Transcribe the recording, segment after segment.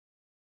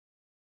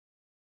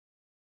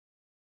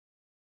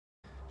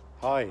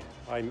Hi,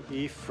 I'm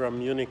Yves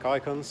from Unique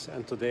Icons,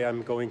 and today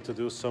I'm going to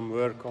do some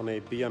work on a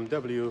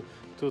BMW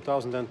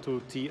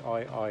 2002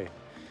 Tii.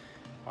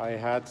 I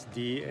had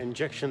the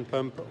injection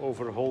pump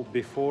overhauled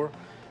before.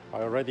 I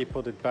already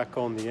put it back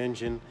on the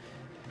engine,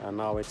 and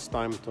now it's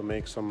time to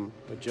make some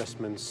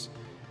adjustments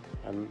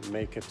and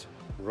make it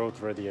road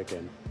ready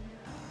again.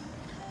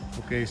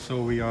 Okay,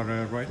 so we are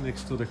right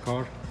next to the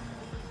car.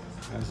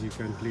 As you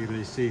can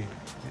clearly see,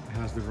 it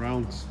has the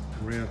round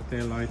rear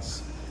tail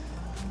lights,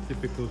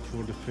 typical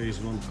for the phase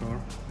 1 car.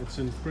 It's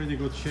in pretty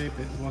good shape.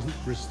 It wasn't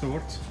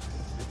restored.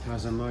 It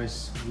has a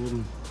nice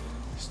wooden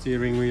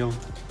steering wheel.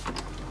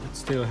 It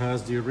still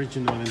has the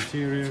original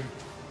interior.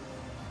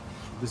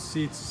 The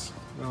seats,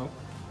 well,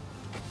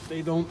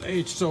 they don't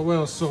age so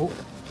well, so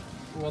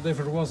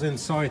whatever was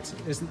inside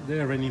isn't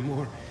there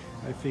anymore.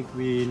 I think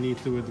we need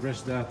to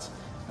address that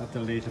at a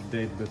later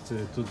date, but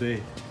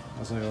today,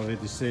 as I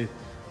already said,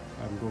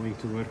 I'm going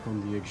to work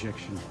on the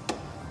ejection.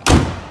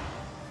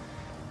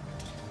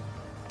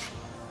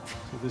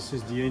 So this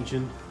is the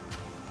engine.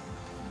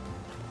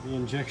 The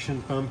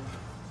injection pump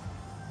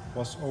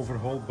was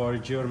overhauled by a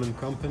German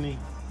company,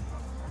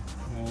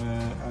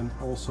 and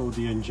also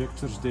the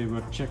injectors, they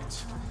were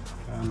checked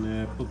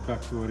and put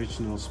back to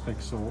original spec.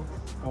 So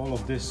all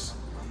of this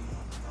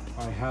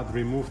I had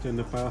removed in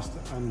the past,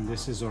 and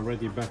this is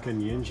already back in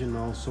the engine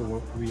now.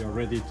 So we are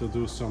ready to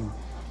do some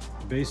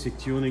basic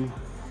tuning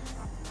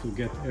to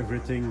get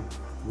everything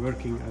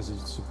working as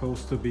it's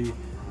supposed to be,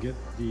 get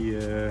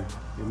the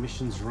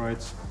emissions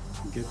right,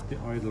 get the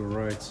idle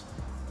right,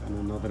 and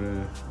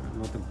another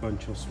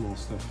bunch of small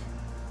stuff.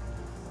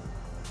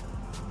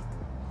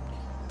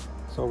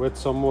 So with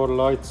some more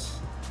lights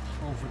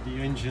over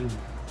the engine,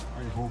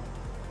 I hope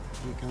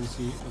you can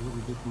see a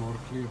little bit more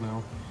clear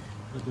now.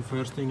 But the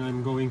first thing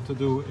I'm going to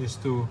do is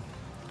to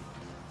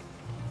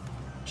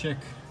check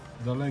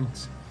the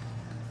length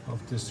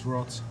of this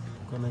rod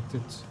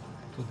connected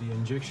to the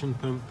injection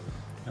pump,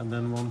 and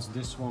then once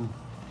this one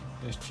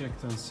is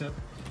checked and set,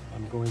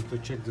 I'm going to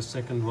check the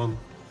second one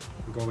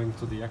going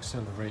to the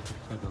accelerator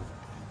pedal.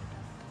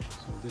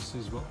 So this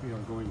is what we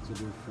are going to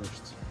do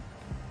first.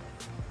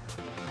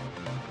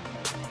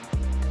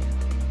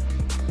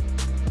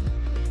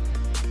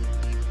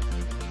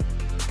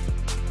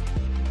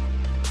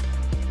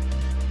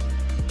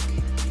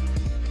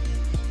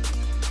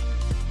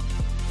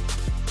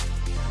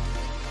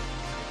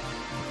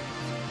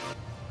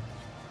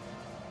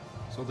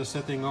 So the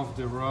setting of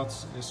the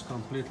rods is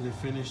completely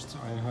finished.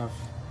 I have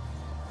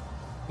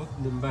put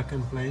them back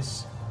in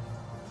place.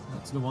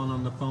 That's the one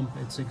on the pump.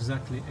 It's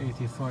exactly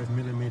 85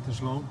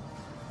 millimeters long,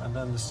 and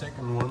then the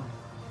second one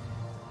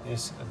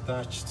is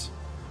attached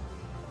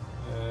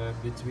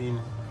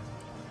between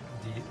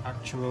the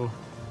actual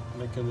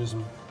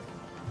mechanism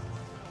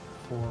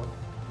for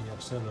the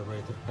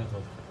accelerator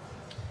pedal.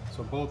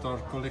 So both are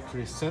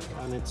correctly set,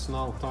 and it's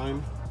now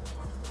time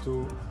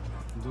to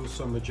do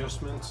some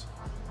adjustments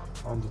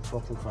on the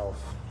throttle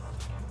valve.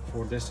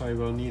 For this I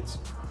will need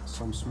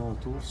some small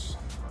tools.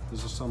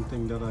 This is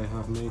something that I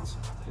have made.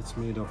 It's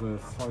made of a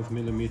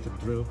 5mm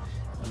drill,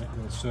 and it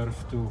will serve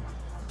to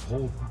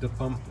hold the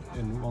pump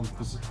in one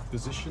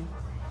position.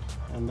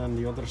 And then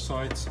the other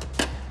side,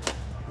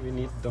 we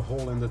need the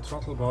hole in the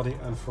throttle body,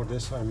 and for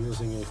this I'm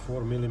using a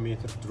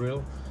 4mm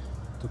drill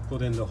to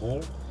put in the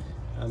hole,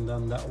 and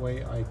then that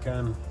way I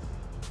can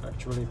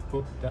actually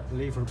put that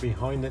lever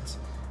behind it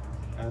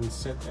and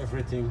set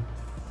everything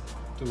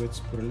to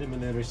its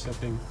preliminary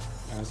setting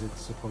as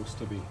it's supposed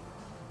to be.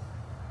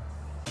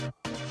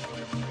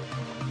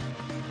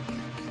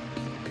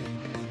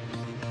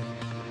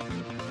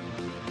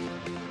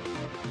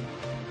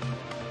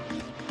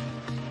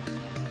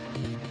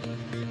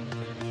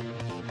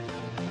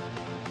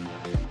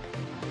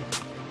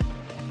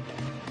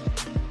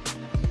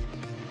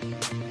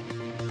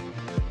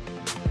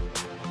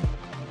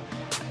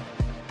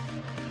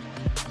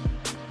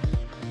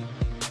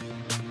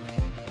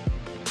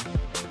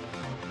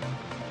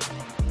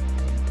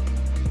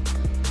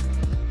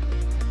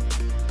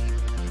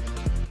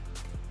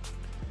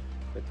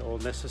 All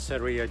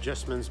necessary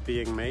adjustments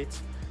being made,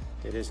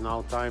 it is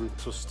now time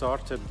to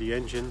start up the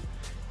engine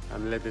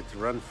and let it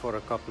run for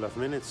a couple of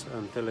minutes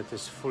until it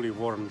is fully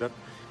warmed up,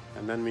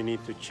 and then we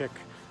need to check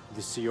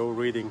the CO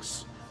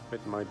readings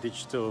with my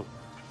digital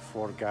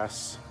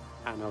 4-gas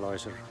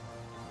analyzer.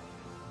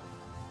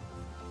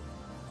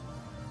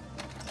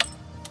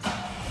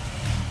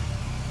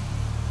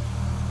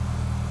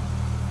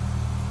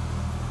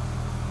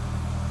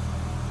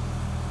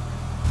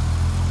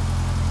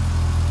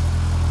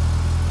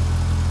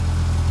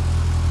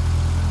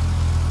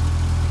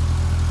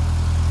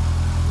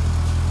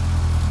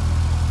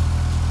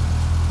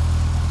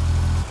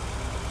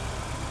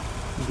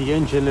 The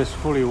engine is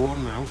fully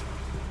warm now,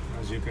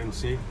 as you can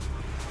see,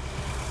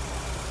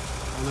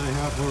 and I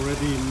have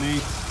already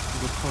made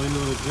the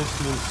final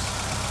adjustments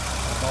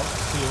about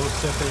CO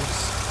settings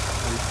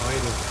and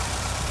idle.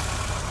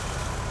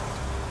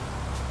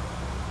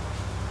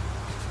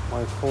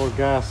 My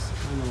 4-gas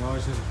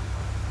analyzer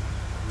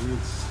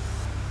reads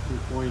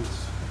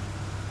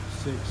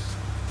 2.6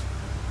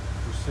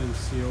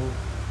 CO,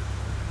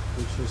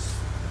 which is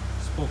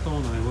spot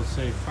on. I would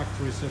say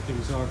factory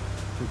settings are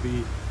to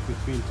be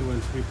between 2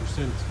 and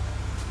 3%.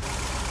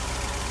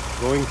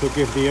 Going to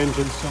give the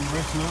engine some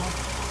rest now.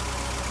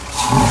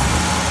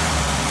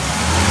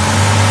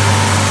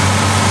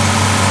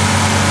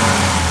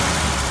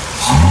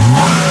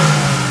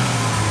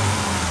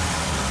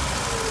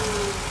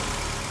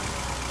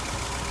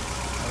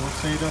 I would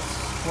say that's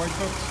quite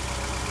good.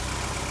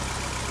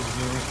 It's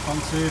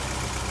responsive,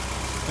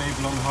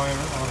 stable on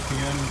higher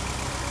RPM.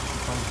 She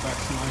comes back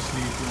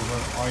nicely to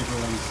her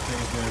idle and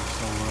stays there.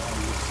 So I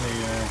would say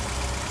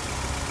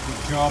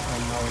good job.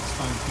 And now it's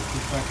time to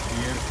put back the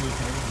air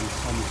filter and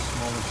some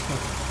smaller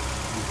stuff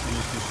and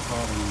finish this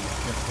car and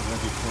get it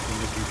ready for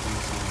delivery from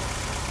the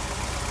side.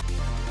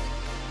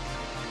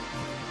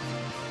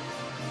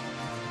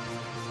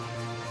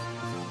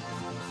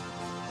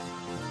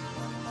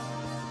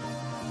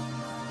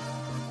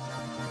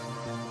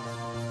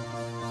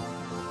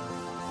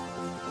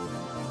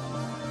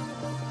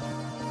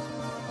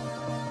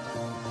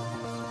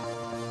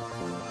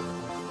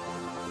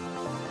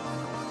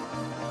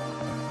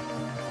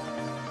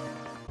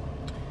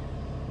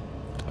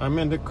 I'm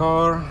in the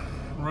car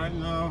right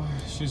now.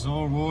 She's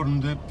all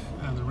warmed up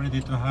and ready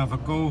to have a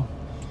go.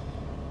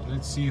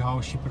 Let's see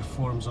how she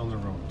performs on the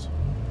road.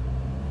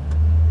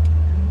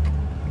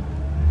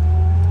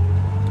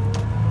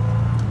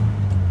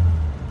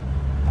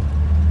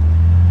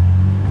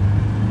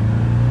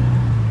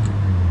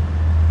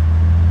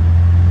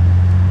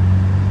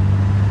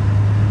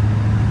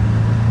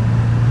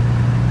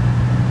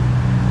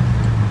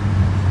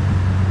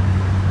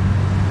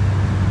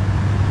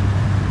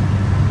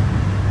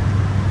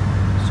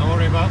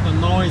 About the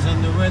noise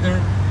and the weather.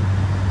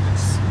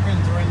 It's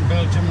winter in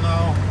Belgium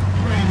now,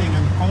 raining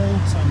and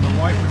cold, and the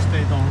wipers,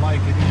 they don't like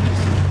it either.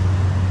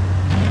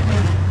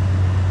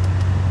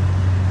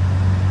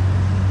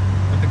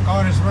 But the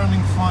car is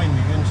running fine.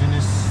 The engine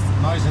is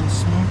nice and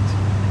smooth,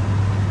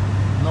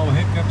 no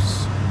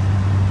hiccups.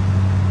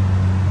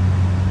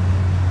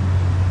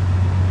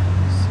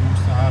 Seems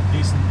to have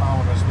decent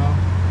power as well.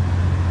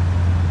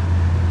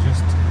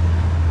 Just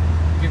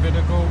give it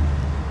a go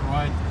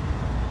right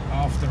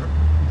after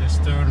this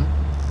turn.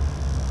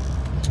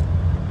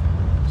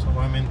 So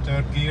I'm in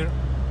third gear,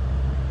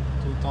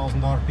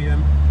 2000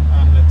 RPM,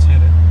 and let's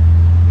hit it.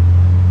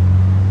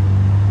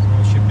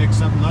 So she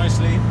picks up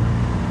nicely.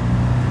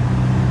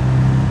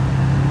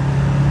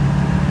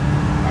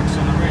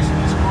 Acceleration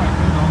is quite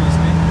good,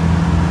 honestly.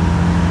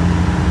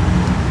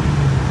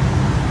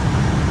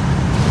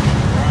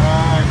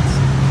 Right,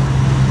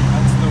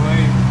 that's the way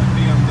a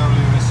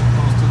BMW is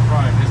supposed to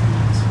drive, isn't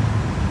it?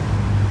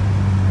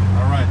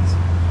 Alright.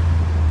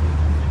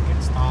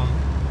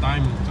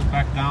 Time to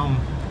back down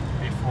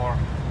before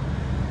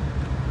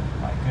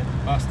I get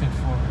busted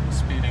for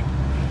speeding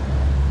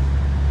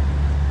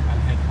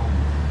and head home.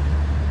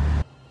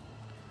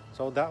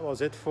 So that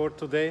was it for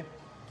today.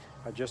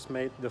 I just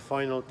made the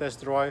final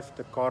test drive.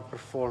 The car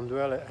performed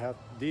well, it had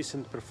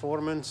decent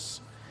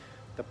performance.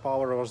 The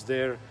power was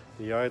there,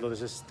 the idle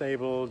is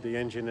stable, the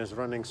engine is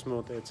running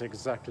smooth. It's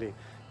exactly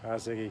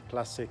as a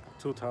classic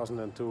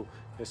 2002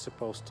 is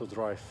supposed to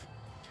drive.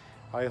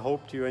 I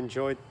hope you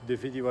enjoyed the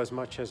video as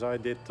much as I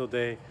did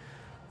today.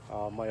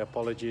 My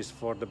apologies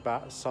for the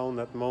bad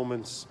sound at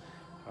moments.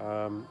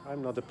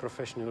 I'm not a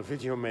professional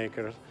video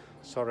maker,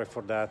 sorry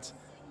for that.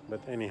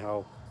 But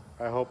anyhow,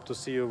 I hope to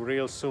see you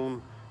real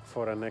soon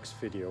for a next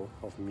video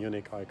of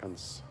Munich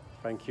Icons.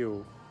 Thank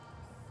you.